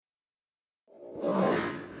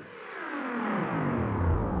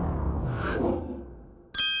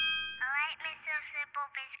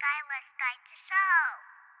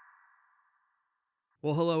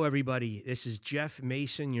Well, hello, everybody. This is Jeff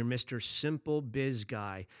Mason, your Mr. Simple Biz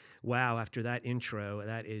guy. Wow, after that intro,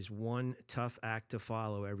 that is one tough act to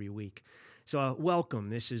follow every week. So, welcome.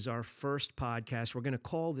 This is our first podcast. We're going to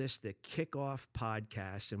call this the Kickoff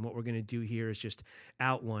Podcast. And what we're going to do here is just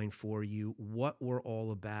outline for you what we're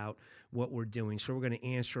all about, what we're doing. So, we're going to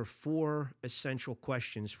answer 4 essential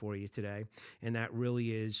questions for you today. And that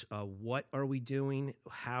really is what are we doing?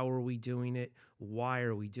 How are we doing it? Why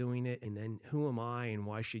are we doing it? And then who am I and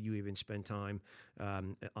why should you even spend time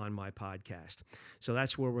on my podcast? So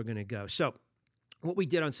that's where we're going to go. So what we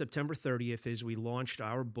did on September 30th is we launched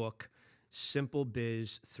our book, Simple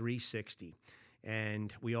Biz 360.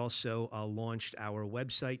 And we also launched our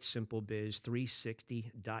website,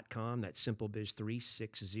 simplebiz360.com. That's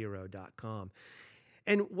simplebiz360.com.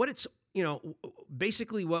 And what it's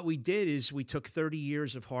basically what we did is we took 30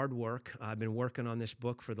 years of hard work. I've been working on this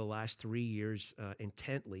book for the last 3 years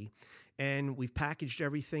intently, and we've packaged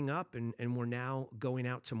everything up, and we're now going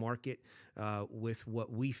out to market with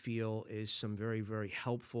what we feel is some very, very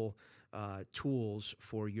helpful tools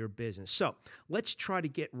for your business. So let's try to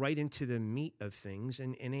get right into the meat of things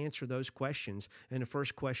and answer those questions. And the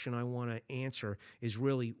first question I want to answer is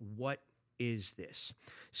really, what is this?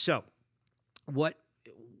 So what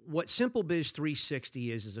Simple Biz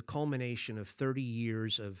 360 is a culmination of 30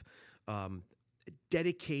 years of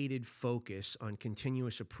dedicated focus on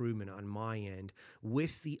continuous improvement on my end,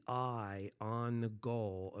 with the eye on the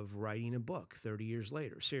goal of writing a book 30 years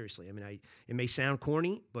later. Seriously, I mean, it may sound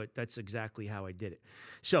corny, but that's exactly how I did it.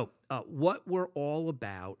 So what we're all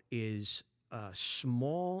about is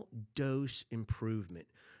small dose improvement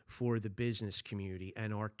for the business community,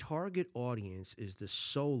 and our target audience is the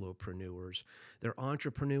solopreneurs. They're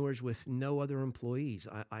entrepreneurs with no other employees.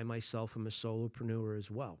 I myself am a solopreneur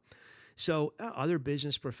as well. So other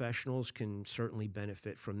business professionals can certainly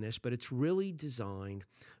benefit from this, but it's really designed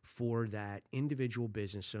for that individual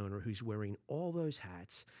business owner who's wearing all those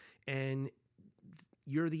hats, and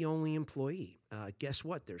you're the only employee. Guess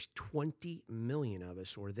what? There's 20 million of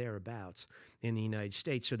us or thereabouts in the United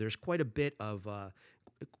States. So there's quite a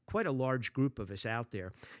large group of us out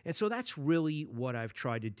there. And so that's really what I've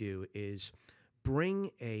tried to do, is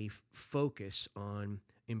bring a focus on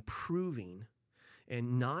improving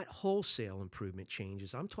and not wholesale improvement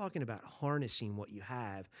changes. I'm talking about harnessing what you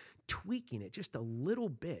have, tweaking it just a little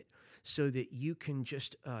bit so that you can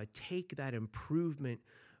just take that improvement,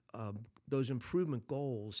 those improvement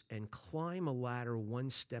goals, and climb a ladder one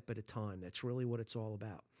step at a time. That's really what it's all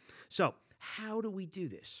about. So how do we do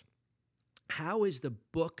this? How is the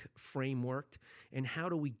book frameworked, and how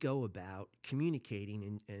do we go about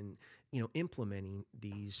communicating and implementing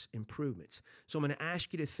these improvements? So I'm going to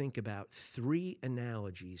ask you to think about 3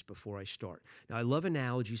 analogies before I start. Now, I love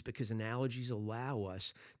analogies because analogies allow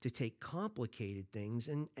us to take complicated things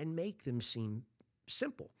and make them seem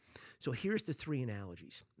simple. So here's the 3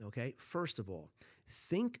 analogies, okay? First of all,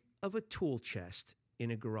 think of a tool chest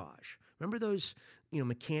in a garage. Remember those,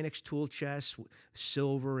 mechanics tool chests,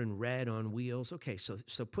 silver and red on wheels? Okay, so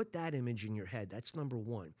put that image in your head. That's number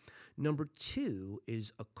 1. Number 2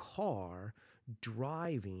 is a car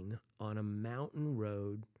driving on a mountain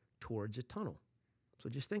road towards a tunnel. So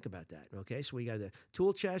just think about that, okay? So we got the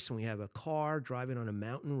tool chest and we have a car driving on a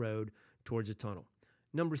mountain road towards a tunnel.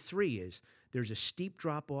 Number 3 is there's a steep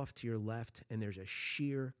drop off to your left and there's a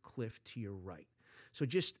sheer cliff to your right. So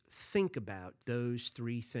just think about those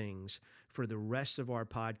 3 things for the rest of our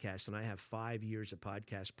podcast. And I have 5 years of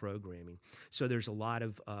podcast programming. So there's a lot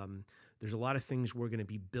of things we're going to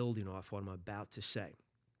be building off what I'm about to say.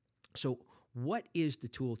 So what is the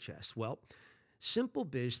tool chest? Well, Simple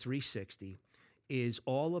Biz 360 is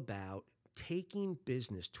all about taking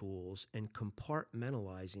business tools and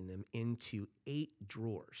compartmentalizing them into 8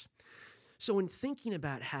 drawers. So in thinking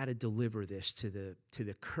about how to deliver this to the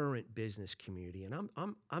current business community, and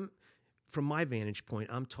I'm from my vantage point,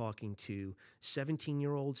 I'm talking to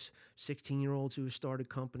 17-year-olds, 16-year-olds who have started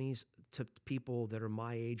companies, to people that are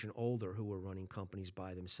my age and older who are running companies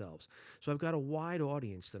by themselves. So I've got a wide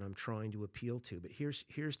audience that I'm trying to appeal to. But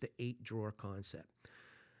here's the 8-drawer concept.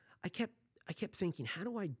 I kept thinking, how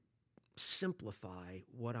do I simplify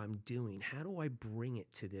what I'm doing? How do I bring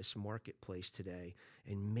it to this marketplace today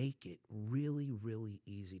and make it really, really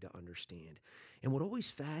easy to understand? And what always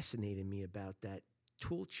fascinated me about that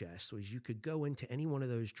tool chest was you could go into any one of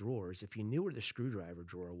those drawers. If you knew where the screwdriver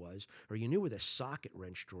drawer was, or you knew where the socket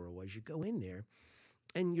wrench drawer was, you go in there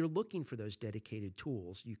and you're looking for those dedicated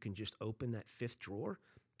tools. You can just open that 5th drawer,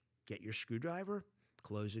 get your screwdriver,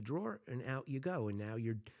 close the drawer, and out you go. And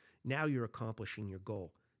now you're accomplishing your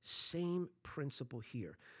goal. Same principle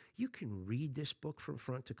here. You can read this book from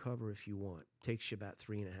front to cover if you want. Takes you about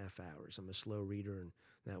 3.5 hours. I'm a slow reader, and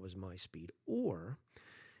that was my speed. Or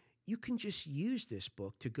you can just use this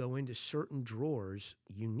book to go into certain drawers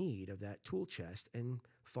you need of that tool chest and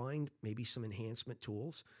find maybe some enhancement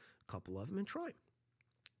tools, a couple of them, and try them.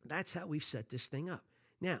 That's how we've set this thing up.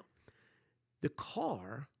 Now, the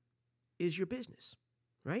car is your business,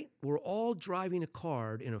 right? We're all driving a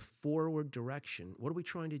car in a forward direction. What are we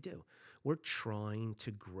trying to do? We're trying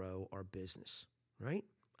to grow our business, right?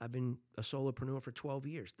 I've been a solopreneur for 12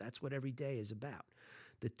 years. That's what every day is about.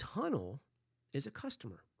 The tunnel is a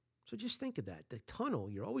customer. So just think of that. The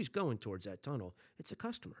tunnel, you're always going towards that tunnel. It's a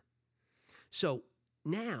customer. So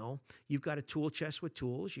now you've got a tool chest with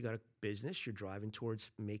tools. You got a business. You're driving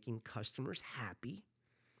towards making customers happy.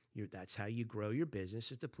 That's how you grow your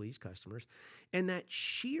business, is to please customers. And that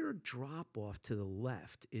sheer drop off to the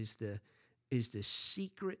left is the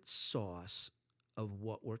secret sauce of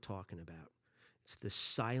what we're talking about. It's the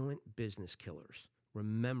silent business killers.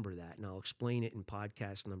 Remember that, and I'll explain it in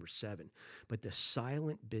podcast number 7. But the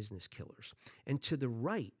silent business killers. And to the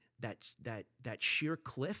right, that sheer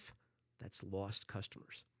cliff, that's lost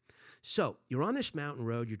customers. So you're on this mountain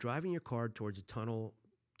road. You're driving your car towards a tunnel,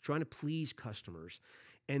 trying to please customers.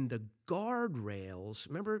 And the guardrails,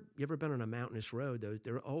 remember, you ever been on a mountainous road?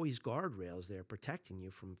 There are always guardrails there protecting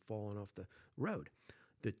you from falling off the road.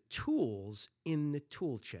 The tools in the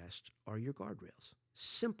tool chest are your guardrails.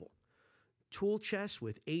 Simple. Tool chest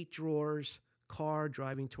with 8 drawers, car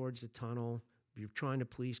driving towards the tunnel. You're trying to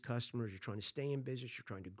please customers. You're trying to stay in business. You're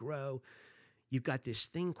trying to grow. You've got this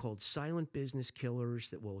thing called silent business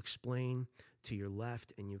killers that we'll explain to your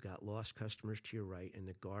left, and you've got lost customers to your right, and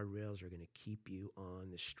the guardrails are going to keep you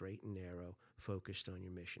on the straight and narrow, focused on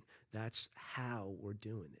your mission. That's how we're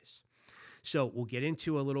doing this. So we'll get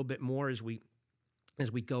into a little bit more as we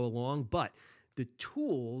go along, but the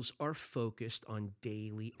tools are focused on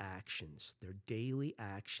daily actions. They're daily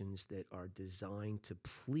actions that are designed to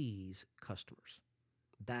please customers.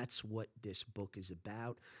 That's what this book is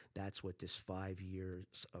about. That's what this 5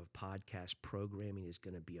 years of podcast programming is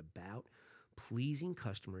going to be about. Pleasing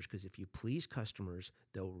customers, because if you please customers,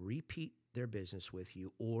 they'll repeat their business with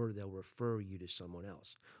you, or they'll refer you to someone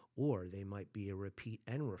else, or they might be a repeat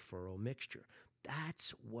and referral mixture.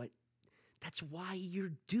 That's why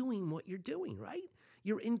you're doing what you're doing, right?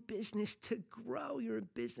 You're in business to grow. You're in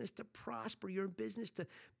business to prosper. You're in business to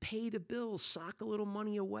pay the bills, sock a little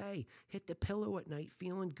money away, hit the pillow at night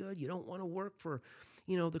feeling good. You don't want to work for,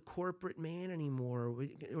 the corporate man anymore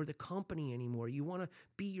or the company anymore. You want to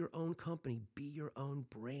be your own company, be your own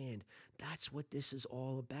brand. That's what this is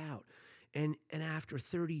all about. And after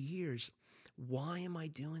 30 years, why am I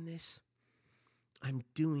doing this? I'm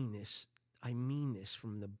doing this. I mean this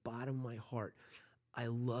from the bottom of my heart. I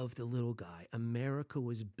love the little guy. America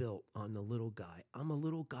was built on the little guy. I'm a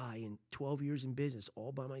little guy in 12 years in business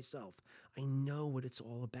all by myself. I know what it's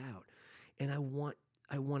all about. And I want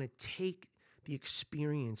to take the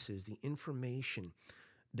experiences, the information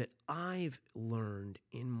that I've learned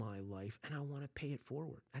in my life, and I want to pay it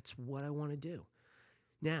forward. That's what I want to do.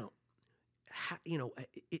 Now,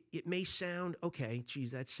 it may sound, okay,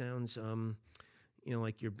 geez, that sounds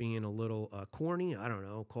like you're being a little corny. I don't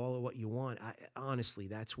know. Call it what you want. Honestly,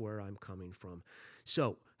 that's where I'm coming from.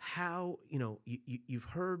 So how, you've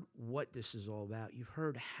heard what this is all about. You've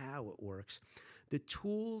heard how it works. The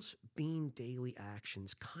tools being daily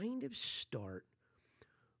actions kind of start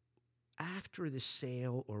after the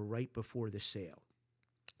sale or right before the sale.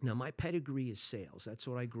 Now, my pedigree is sales. That's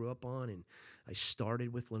what I grew up on, and I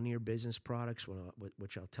started with Lanier Business Products,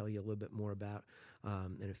 which I'll tell you a little bit more about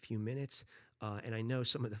in a few minutes. And I know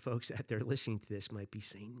some of the folks out there listening to this might be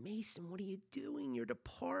saying, Mason, what are you doing? You're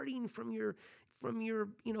departing from your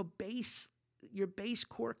base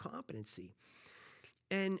core competency.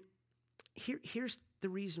 And here's the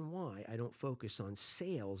reason why I don't focus on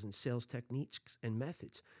sales and sales techniques and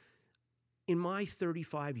methods. In my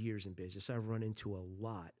 35 years in business, I've run into a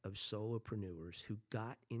lot of solopreneurs who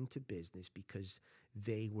got into business because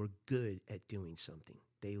they were good at doing something.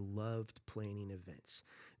 They loved planning events.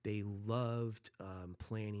 They loved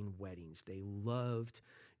planning weddings. They loved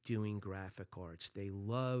doing graphic arts. They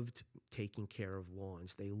loved taking care of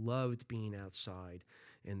lawns. They loved being outside,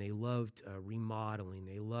 and they loved remodeling.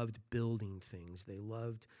 They loved building things. They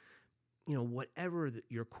loved, whatever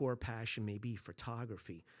your core passion may be,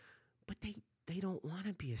 photography. But they don't want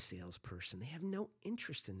to be a salesperson. They have no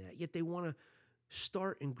interest in that. Yet they want to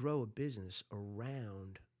start and grow a business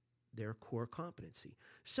around their core competency.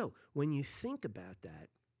 So when you think about that,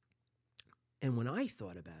 and when I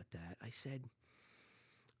thought about that, I said,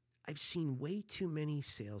 I've seen way too many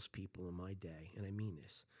salespeople in my day, and I mean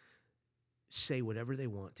this. say whatever they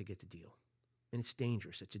want to get the deal. And it's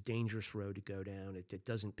dangerous. It's a dangerous road to go down. It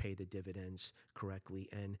doesn't pay the dividends correctly.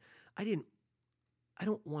 And I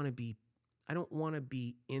don't want to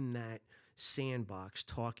be in that sandbox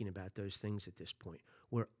talking about those things at this point,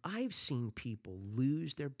 where I've seen people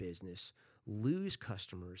lose their business, lose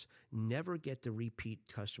customers, never get the repeat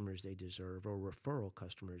customers they deserve or referral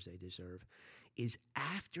customers they deserve, is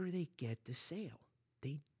after they get the sale.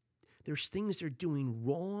 There's things they're doing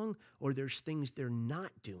wrong, or there's things they're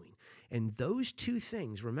not doing. And those two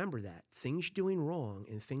things, remember that, things you're doing wrong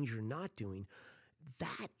and things you're not doing,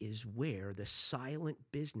 that is where the silent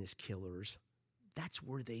business killers, that's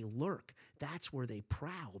where they lurk. That's where they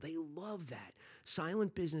prowl. They love that.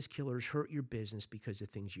 Silent business killers hurt your business because of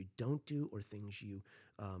things you don't do or things you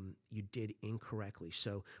did incorrectly.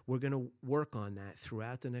 So we're going to work on that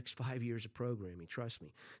throughout the next 5 years of programming. Trust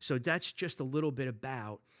me. So that's just a little bit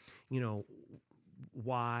about,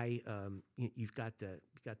 why you've got the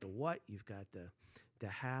what, you've got the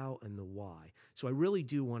how, and the why. So I really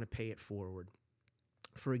do want to pay it forward.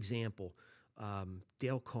 For example,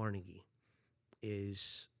 Dale Carnegie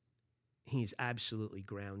he's absolutely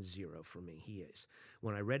ground zero for me. He is.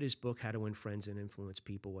 When I read his book, How to Win Friends and Influence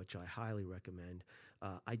People, which I highly recommend,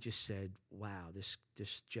 I just said, wow, this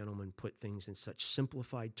gentleman put things in such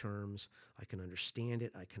simplified terms. I can understand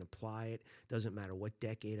it. I can apply it. Doesn't matter what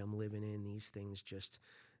decade I'm living in. These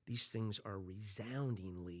things are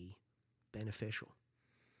resoundingly beneficial.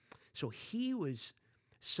 So he was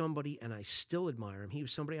somebody, and I still admire him. He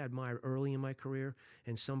was somebody I admired early in my career,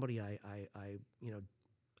 and somebody I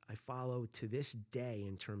follow to this day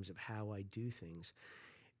in terms of how I do things.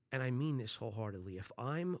 And I mean this wholeheartedly. If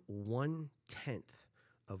I'm 1/10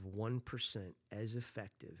 of 1% as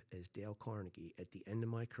effective as Dale Carnegie at the end of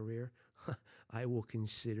my career, I will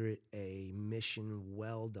consider it a mission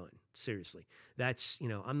well done. Seriously. That's,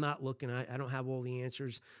 I'm not looking, I don't have all the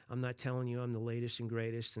answers. I'm not telling you I'm the latest and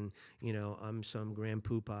greatest and, I'm some grand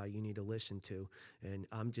poopah you need to listen to. And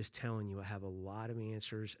I'm just telling you I have a lot of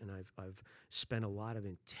answers, and I've spent a lot of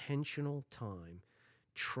intentional time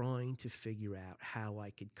trying to figure out how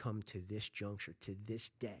I could come to this juncture, to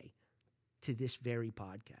this day, to this very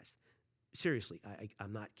podcast. Seriously,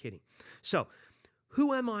 I'm not kidding. So,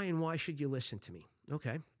 who am I and why should you listen to me?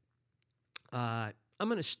 Okay. I'm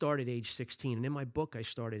going to start at age 16. And in my book, I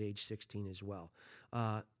start at age 16 as well.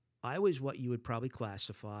 I was what you would probably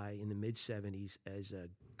classify in the mid-'70s as a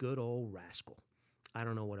good old rascal. I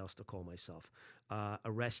don't know what else to call myself.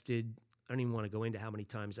 Arrested. I don't even want to go into how many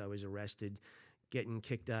times I was arrested, getting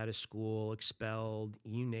kicked out of school, expelled,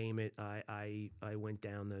 you name it. I went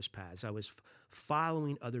down those paths. I was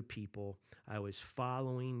following other people. I was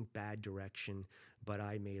following bad direction, but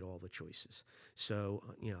I made all the choices. So,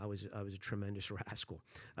 I was a tremendous rascal.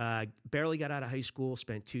 Barely got out of high school,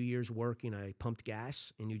 spent 2 years working. I pumped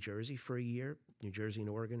gas in New Jersey for a year. New Jersey and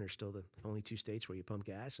Oregon are still the only two states where you pump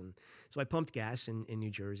gas. And so I pumped gas in New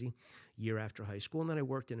Jersey year after high school. And then I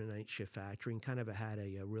worked in a night shift factory and kind of had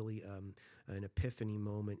a really an epiphany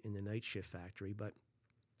moment in the night shift factory, but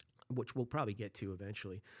which we'll probably get to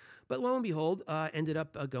eventually. But lo and behold, ended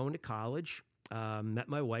up going to college. Met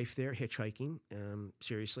my wife there hitchhiking.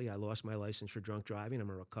 Seriously, I lost my license for drunk driving. I'm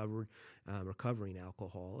a recovering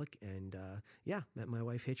alcoholic. And met my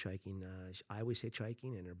wife hitchhiking. I was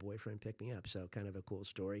hitchhiking and her boyfriend picked me up. So kind of a cool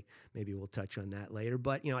story. Maybe we'll touch on that later.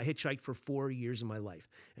 But, I hitchhiked for 4 years of my life,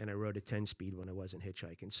 and I rode a 10-speed when I wasn't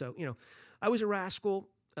hitchhiking. So, I was a rascal,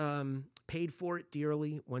 paid for it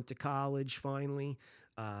dearly, went to college finally,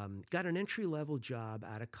 got an entry-level job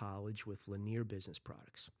out of college with Lanier Business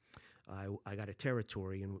Products. I got a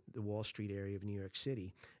territory in the Wall Street area of New York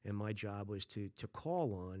City, and my job was to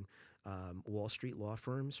call on Wall Street law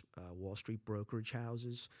firms, Wall Street brokerage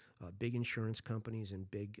houses, big insurance companies, and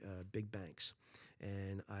big banks.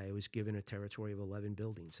 And I was given a territory of 11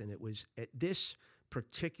 buildings. And it was at this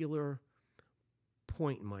particular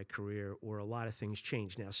point in my career where a lot of things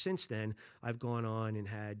changed. Now, since then, I've gone on and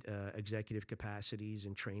had executive capacities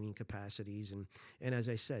and training capacities. And as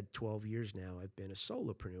I said, 12 years now, I've been a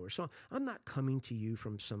solopreneur. So I'm not coming to you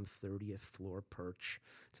from some 30th floor perch.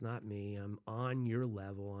 It's not me. I'm on your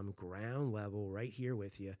level. I'm ground level right here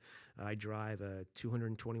with you. I drive a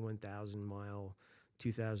 221,000-mile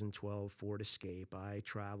 2012 Ford Escape. I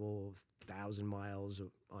travel 1,000 miles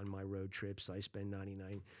on my road trips. I spend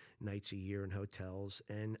 99 nights a year in hotels,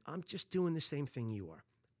 and I'm just doing the same thing you are.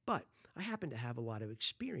 But I happen to have a lot of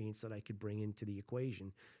experience that I could bring into the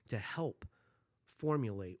equation to help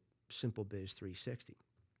formulate Simple Biz 360.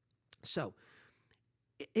 So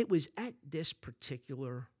it was at this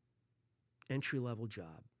particular entry-level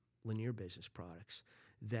job, Lanier Business Products,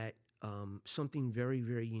 that something very,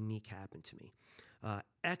 very unique happened to me.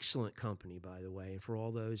 Excellent company, by the way. And for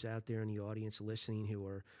all those out there in the audience listening who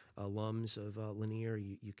are alums of Lanier,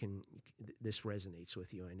 this resonates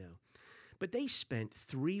with you, I know. But they spent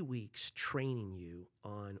 3 weeks training you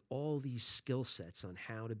on all these skill sets on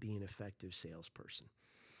how to be an effective salesperson.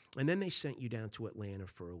 And then they sent you down to Atlanta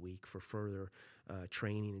for a week for further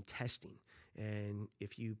training and testing. And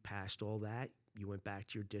if you passed all that, you went back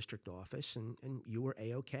to your district office and you were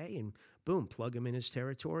A-OK, and boom, plug him in his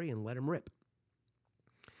territory and let him rip.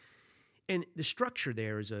 And the structure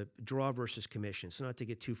there is a draw versus commission. So not to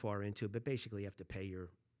get too far into it, but basically you have to pay your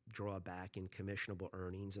drawback in commissionable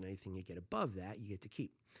earnings, and anything you get above that, you get to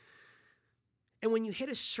keep. And when you hit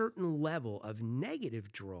a certain level of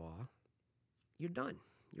negative draw, you're done.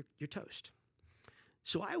 You're toast.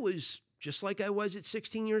 So I was just like I was at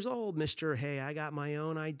 16 years old, Mr. Hey, I got my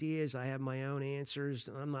own ideas. I have my own answers.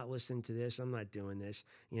 I'm not listening to this. I'm not doing this.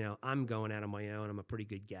 I'm going out on my own. I'm a pretty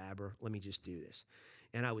good gabber. Let me just do this.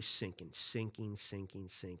 And I was sinking.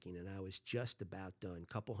 And I was just about done,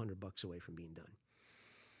 a couple $100 away from being done.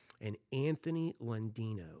 And Anthony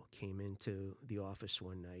Lundino came into the office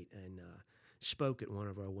one night and spoke at one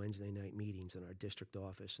of our Wednesday night meetings in our district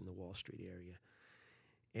office in the Wall Street area.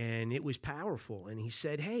 And it was powerful. And he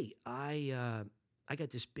said, hey, I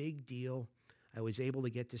got this big deal. I was able to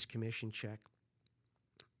get this commission check,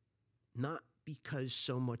 not because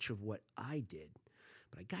so much of what I did,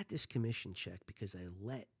 but I got this commission check because I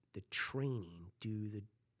let the training do the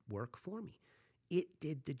work for me. It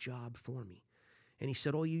did the job for me. And he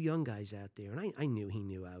said, all you young guys out there, and I knew he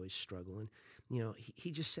knew I was struggling.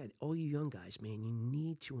 He just said, all you young guys, man, you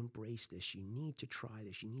need to embrace this. You need to try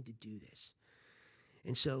this. You need to do this.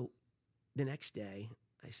 And so the next day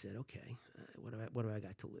I said, okay, what do I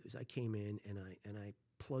got to lose? I came in and I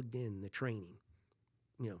plugged in the training,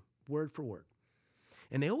 word for word.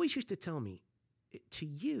 And they always used to tell me, to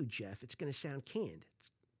you, Jeff, it's going to sound canned,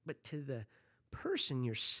 but to the person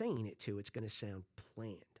you're saying it to, it's going to sound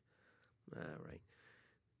planned. All right.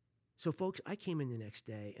 So, folks, I came in the next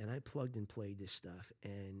day and I plugged and played this stuff.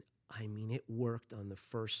 And, it worked on the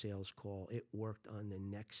first sales call. It worked on the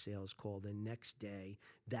next sales call, the next day,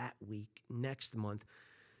 that week, next month.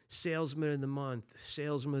 Salesman of the month,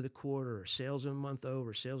 salesman of the quarter, salesman of the month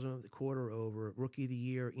over, salesman of the quarter over, rookie of the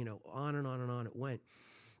year, on and on and on it went.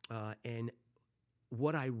 And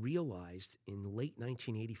what I realized in late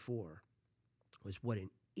 1984 was what an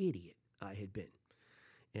idiot I had been.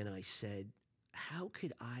 And I said, how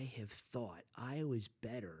could I have thought I was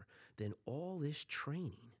better than all this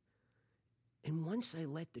training? And once I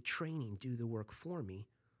let the training do the work for me,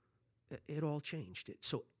 it all changed.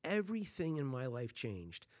 So everything in my life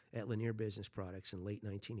changed at Lanier Business Products in late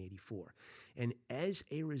 1984. And as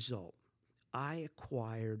a result, I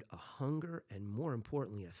acquired a hunger and, more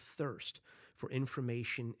importantly, a thirst for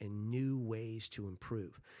information and new ways to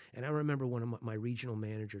improve. And I remember one of my regional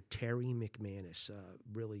manager, Terry McManus,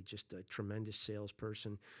 really just a tremendous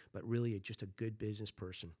salesperson, but really just a good business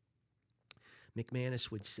person.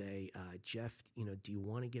 McManus would say, Jeff, do you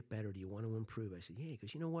want to get better? Do you want to improve? I said, yeah. He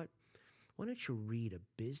goes, you know what? Why don't you read a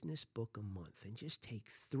business book a month and just take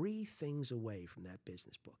 3 things away from that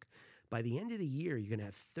business book? By the end of the year, you're going to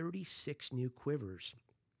have 36 new quivers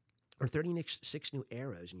or 36 new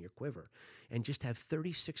arrows in your quiver and just have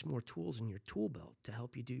 36 more tools in your tool belt to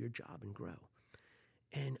help you do your job and grow.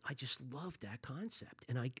 And I just loved that concept.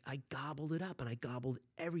 And I gobbled it up, and I gobbled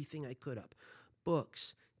everything I could up.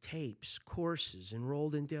 Books, tapes, courses,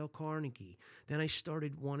 enrolled in Dale Carnegie. Then I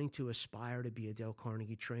started wanting to aspire to be a Dale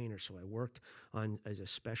Carnegie trainer. So I worked on as a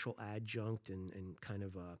special adjunct and kind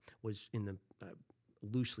of was in the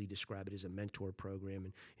loosely describe it as a mentor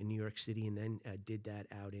program in New York City, and then did that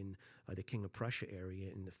out in the King of Prussia area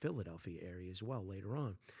and the Philadelphia area as well later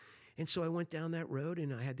on. And so I went down that road,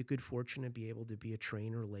 and I had the good fortune to be able to be a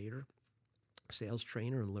trainer later, sales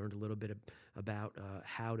trainer, and learned a little bit about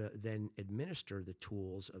how to then administer the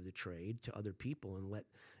tools of the trade to other people and let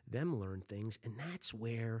them learn things. And that's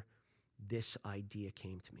where this idea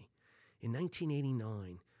came to me. In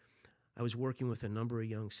 1989, I was working with a number of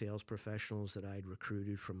young sales professionals that I had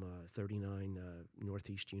recruited from 39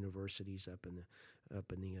 Northeast universities up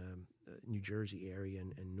in the New Jersey area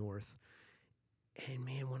and north. And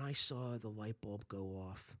man, when I saw the light bulb go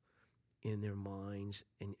off in their minds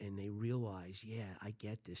and they realize, yeah, I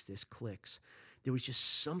get this clicks. There was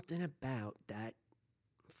just something about that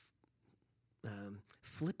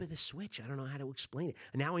flip of the switch. I don't know how to explain it.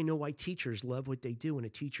 And now I know why teachers love what they do. When a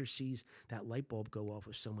teacher sees that light bulb go off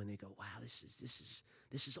with someone, they go, wow, this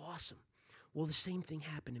is awesome. Well, the same thing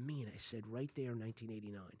happened to me. And I said right there in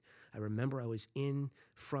 1989, I remember I was in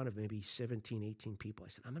front of maybe 17, 18 people. I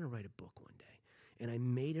said, I'm going to write a book one day. And I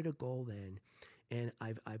made it a goal then. And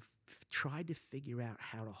I've tried to figure out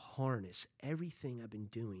how to harness everything I've been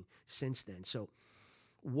doing since then. So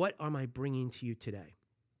what am I bringing to you today?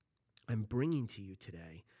 I'm bringing to you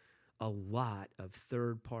today a lot of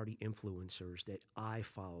third-party influencers that I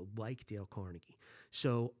follow, like Dale Carnegie.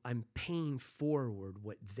 So I'm paying forward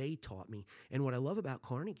what they taught me. And what I love about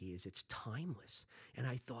Carnegie is it's timeless. And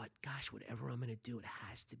I thought, gosh, whatever I'm going to do, it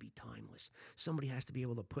has to be timeless. Somebody has to be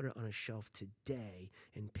able to put it on a shelf today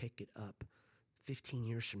and pick it up 15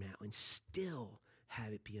 years from now and still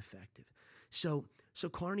have it be effective. So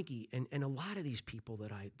Carnegie and a lot of these people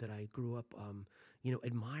that I grew up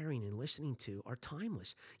admiring and listening to are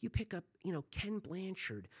timeless. You pick up, Ken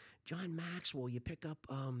Blanchard, John Maxwell, you pick up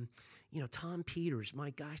Tom Peters. My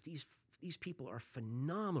gosh, these people are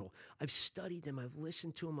phenomenal. I've studied them, I've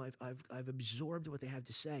listened to them, I've absorbed what they have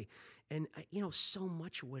to say. And so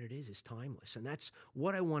much of what it is timeless. And that's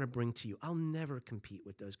what I want to bring to you. I'll never compete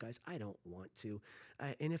with those guys. I don't want to.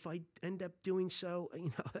 And if I end up doing so,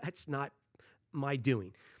 that's not my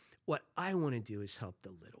doing. What I want to do is help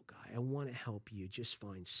the little guy. I want to help you just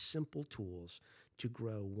find simple tools to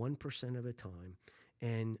grow 1% at a time.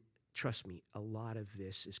 And trust me, a lot of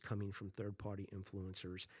this is coming from third-party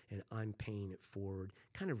influencers, and I'm paying it forward,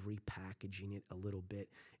 kind of repackaging it a little bit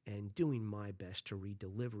and doing my best to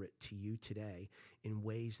redeliver it to you today in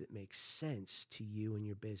ways that make sense to you and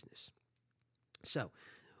your business. So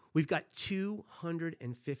we've got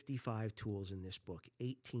 255 tools in this book,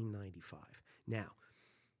 $18.95. Now,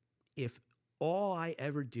 if all I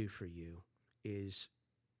ever do for you is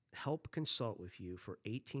help consult with you for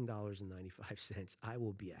 $18.95, I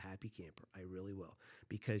will be a happy camper. I really will,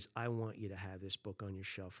 because I want you to have this book on your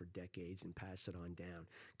shelf for decades and pass it on down,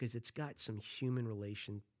 because it's got some human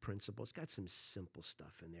relation principles. It's got some simple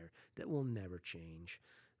stuff in there that will never change.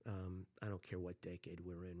 I don't care what decade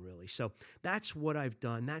we're in, really. So that's what I've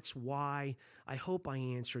done. That's why I hope I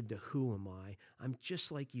answered the who am I. I'm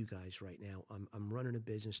just like you guys right now. I'm running a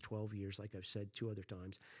business 12 years, like I've said 2 other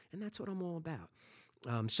times, and that's what I'm all about.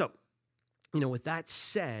 So with that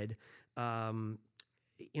said, I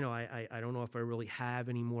don't know if I really have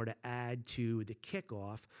any more to add to the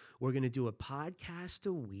kickoff. We're going to do a podcast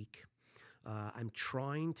a week. I'm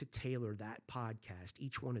trying to tailor that podcast,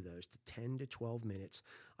 each one of those, to 10 to 12 minutes.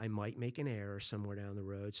 I might make an error somewhere down the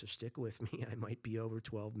road, so stick with me. I might be over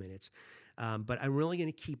 12 minutes. But I'm really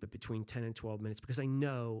going to keep it between 10 and 12 minutes because I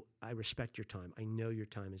respect your time. I know your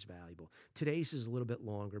time is valuable. Today's is a little bit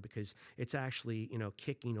longer because it's actually,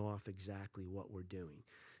 kicking off exactly what we're doing.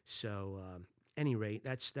 So, any rate,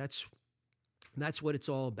 that's what it's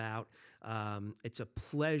all about. It's a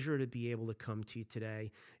pleasure to be able to come to you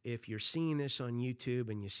today. If you're seeing this on YouTube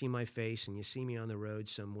and you see my face and you see me on the road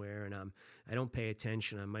somewhere and I don't pay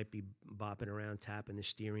attention, I might be bopping around tapping the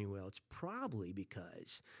steering wheel. It's probably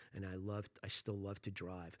because, and I still love to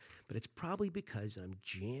drive, but it's probably because I'm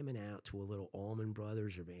jamming out to a little Allman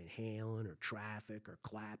Brothers or Van Halen or Traffic or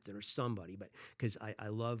Clapton or somebody. But because I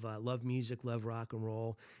love music, love rock and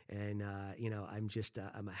roll, and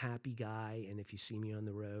I'm a happy guy. And if you see me on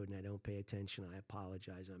the road and I don't pay attention, I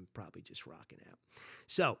apologize. I'm probably just rocking out.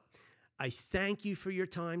 So I thank you for your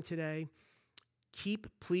time today. Keep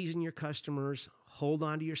pleasing your customers, hold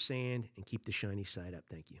on to your sand, and keep the shiny side up.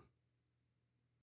 Thank you.